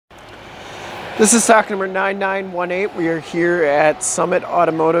This is stock number 9918. We are here at Summit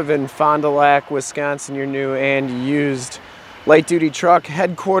Automotive in Fond du Lac, Wisconsin, your new and used light-duty truck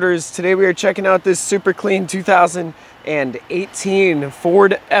headquarters. Today we are checking out this super clean 2018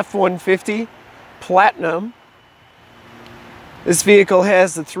 Ford F-150 Platinum. This vehicle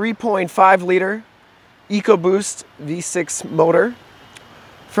has the 3.5 liter Ecoboost V6 motor.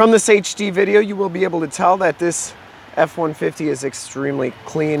 From this HD video, you will be able to tell that this F-150 is extremely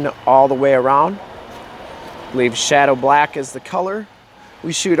clean all the way around. I believe shadow black is the color.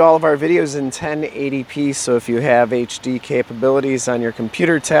 We shoot all of our videos in 1080p, so if you have HD capabilities on your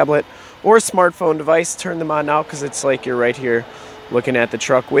computer, tablet, or smartphone device, turn them on now because it's like you're right here looking at the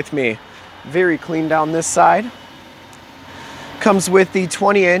truck with me. Very clean down this side. Comes with the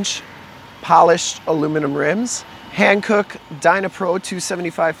 20-inch polished aluminum rims, Hankook Dynapro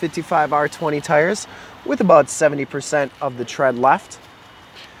 275/55 R20 tires with about 70% of the tread left.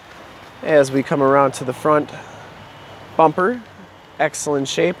 As we come around to the front bumper, excellent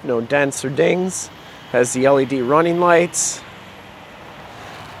shape, no dents or dings. Has the LED running lights.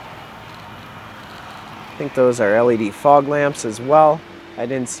 I think those are LED fog lamps as well. I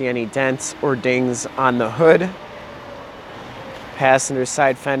didn't see any dents or dings on the hood. Passenger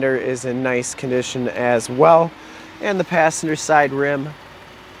side fender is in nice condition as well. And the passenger side rim,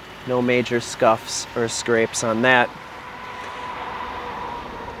 no major scuffs or scrapes on that.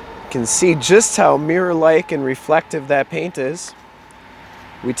 You can see just how mirror-like and reflective that paint is.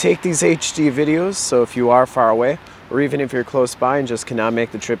 We take these HD videos, so if you are far away, or even if you're close by and just cannot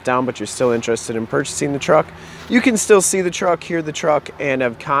make the trip down, but you're still interested in purchasing the truck, you can still see the truck, hear the truck, and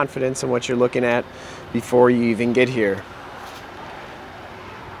have confidence in what you're looking at before you even get here.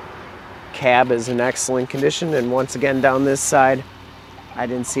 Cab is in excellent condition, and once again down this side, I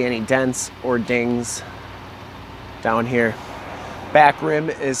didn't see any dents or dings down here. Back rim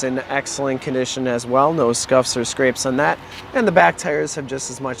is in excellent condition as well, no scuffs or scrapes on that, and the back tires have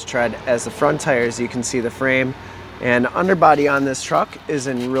just as much tread as the front tires. You can see the frame and underbody on this truck is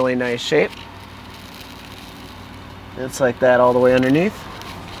in really nice shape. It's like that all the way underneath.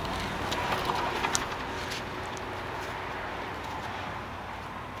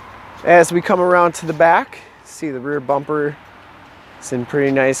 As we come around to the back, see the rear bumper is in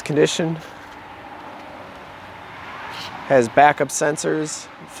pretty nice condition. Has backup sensors,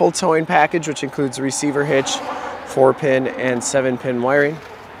 full towing package which includes receiver hitch, 4-pin and 7-pin wiring.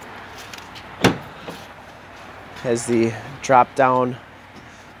 Has the drop-down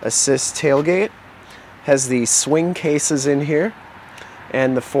assist tailgate. Has the swing cases in here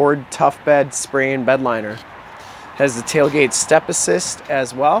and the Ford Tough Bed spray and bed liner. Has the tailgate step assist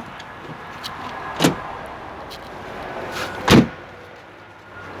as well.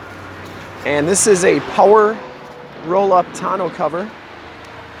 And this is a power roll-up tonneau cover.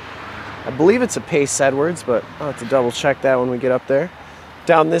 I believe it's a Pace Edwards, but I'll have to double check that when we get up there.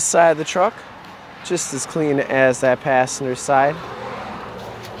 Down this side of the truck, just as clean as that passenger side.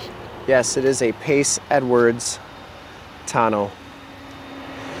 Yes, it is a Pace Edwards tonneau.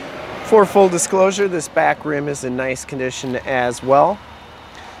 For full disclosure, this back rim is in nice condition as well.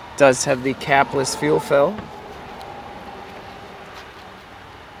 Does have the capless fuel fill.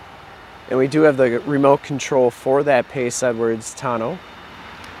 And we do have the remote control for that Pace Edwards tonneau.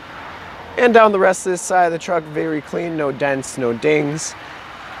 And down the rest of this side of the truck, very clean, no dents, no dings.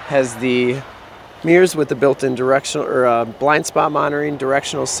 Has the mirrors with the built-in directional or blind spot monitoring,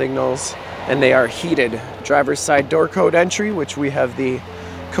 directional signals, and they are heated. Driver's side door code entry, which we have the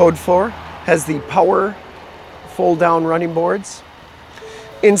code for. Has the power fold-down running boards.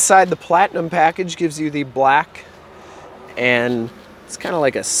 Inside the Platinum package gives you the black, and it's kind of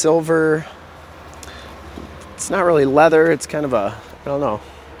like a silver. It's not really leather, it's kind of a, I don't know,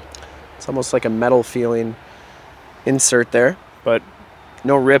 it's almost like a metal feeling insert there, but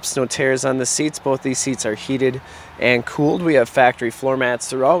no rips, no tears on the seats. Both these seats are heated and cooled. We have factory floor mats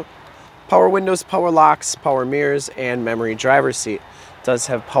throughout. Power windows, power locks, power mirrors, and memory driver's seat. It does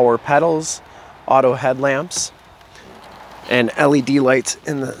have power pedals, auto headlamps, and LED lights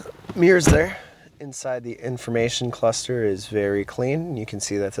in the mirrors there. Inside the information cluster is very clean. You can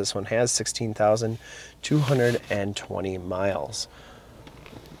see that this one has 16,220 miles.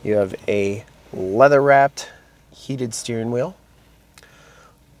 You have a leather-wrapped heated steering wheel.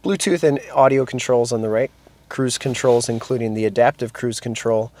 Bluetooth and audio controls on the right. Cruise controls, including the adaptive cruise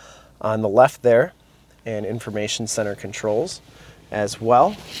control on the left there, and information center controls as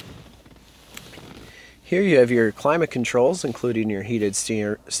well. Here you have your climate controls, including your heated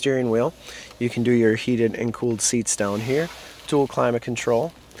steering wheel. You can do your heated and cooled seats down here. Dual climate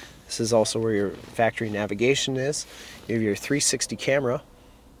control. This is also where your factory navigation is. You have your 360 camera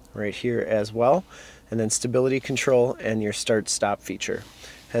right here as well. And then stability control and your start-stop feature.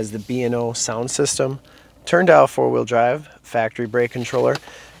 Has the B&O sound system, turn dial 4-wheel drive, factory brake controller.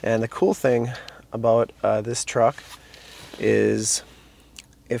 And the cool thing about this truck is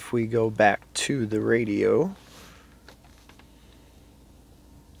if we go back to the radio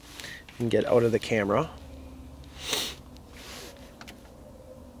and get out of the camera,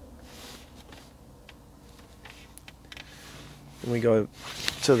 and we go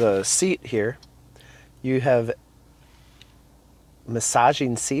to the seat here, you have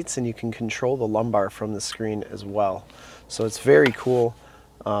massaging seats and you can control the lumbar from the screen as well. So it's very cool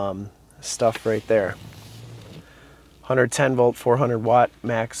stuff right there. 110 volt, 400 watt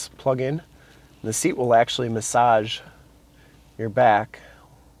max plug-in. The seat will actually massage your back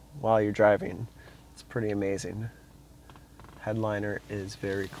while you're driving. It's pretty amazing. Headliner is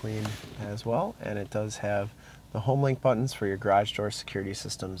very clean as well, and it does have the Homelink buttons for your garage door security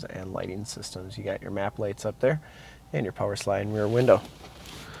systems and lighting systems. You got your map lights up there and your power sliding rear window.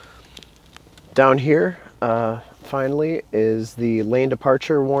 Down here, finally, is the lane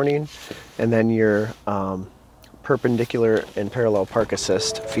departure warning, and then your perpendicular and parallel park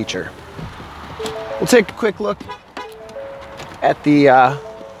assist feature. We'll take a quick look at the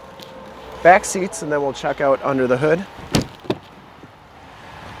back seats, and then we'll check out under the hood.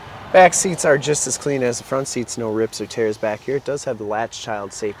 Back seats are just as clean as the front seats, no rips or tears back here. It does have the latch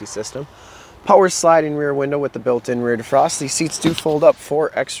child safety system. Power sliding rear window with the built-in rear defrost. These seats do fold up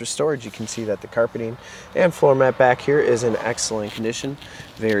for extra storage. You can see that the carpeting and floor mat back here is in excellent condition.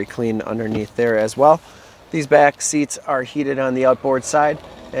 Very clean underneath there as well. These back seats are heated on the outboard side,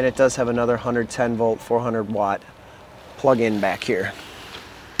 and it does have another 110 volt, 400 watt plug-in back here.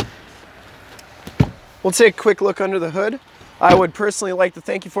 We'll take a quick look under the hood. I would personally like to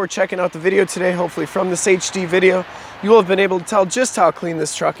thank you for checking out the video today. Hopefully from this HD video, you will have been able to tell just how clean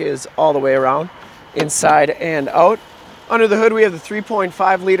this truck is all the way around, inside and out. Under the hood, we have the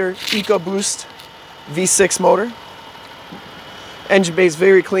 3.5 liter Ecoboost V6 motor. Engine bay is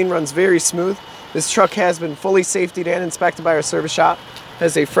very clean, runs very smooth. This truck has been fully safetied and inspected by our service shop.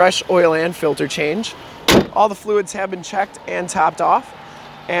 Has a fresh oil and filter change. All the fluids have been checked and topped off,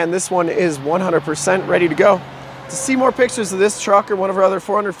 and this one is 100% ready to go. To see more pictures of this truck or one of our other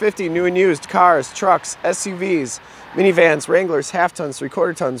 450 new and used cars, trucks, SUVs, minivans, Wranglers, half tons,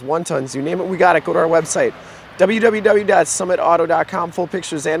 3/4 tons, 1 tons, you name it, we got it. Go to our website, www.summitauto.com. Full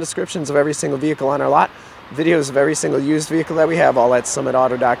pictures and descriptions of every single vehicle on our lot, videos of every single used vehicle that we have, all at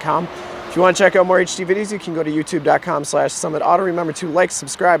summitauto.com. If you want to check out more HD videos, you can go to youtube.com/summitauto. Remember to like,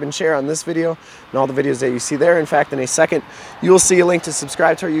 subscribe, and share on this video and all the videos that you see there. In fact, in a second, you will see a link to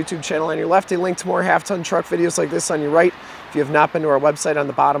subscribe to our YouTube channel on your left, a link to more half-ton truck videos like this on your right. If you have not been to our website, on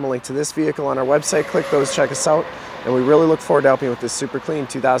the bottom, a link to this vehicle on our website. Click those, check us out, and we really look forward to helping you with this super clean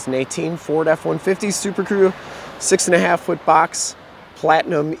 2018 Ford F-150 Super Crew 6.5 foot box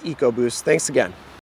Platinum Ecoboost. Thanks again.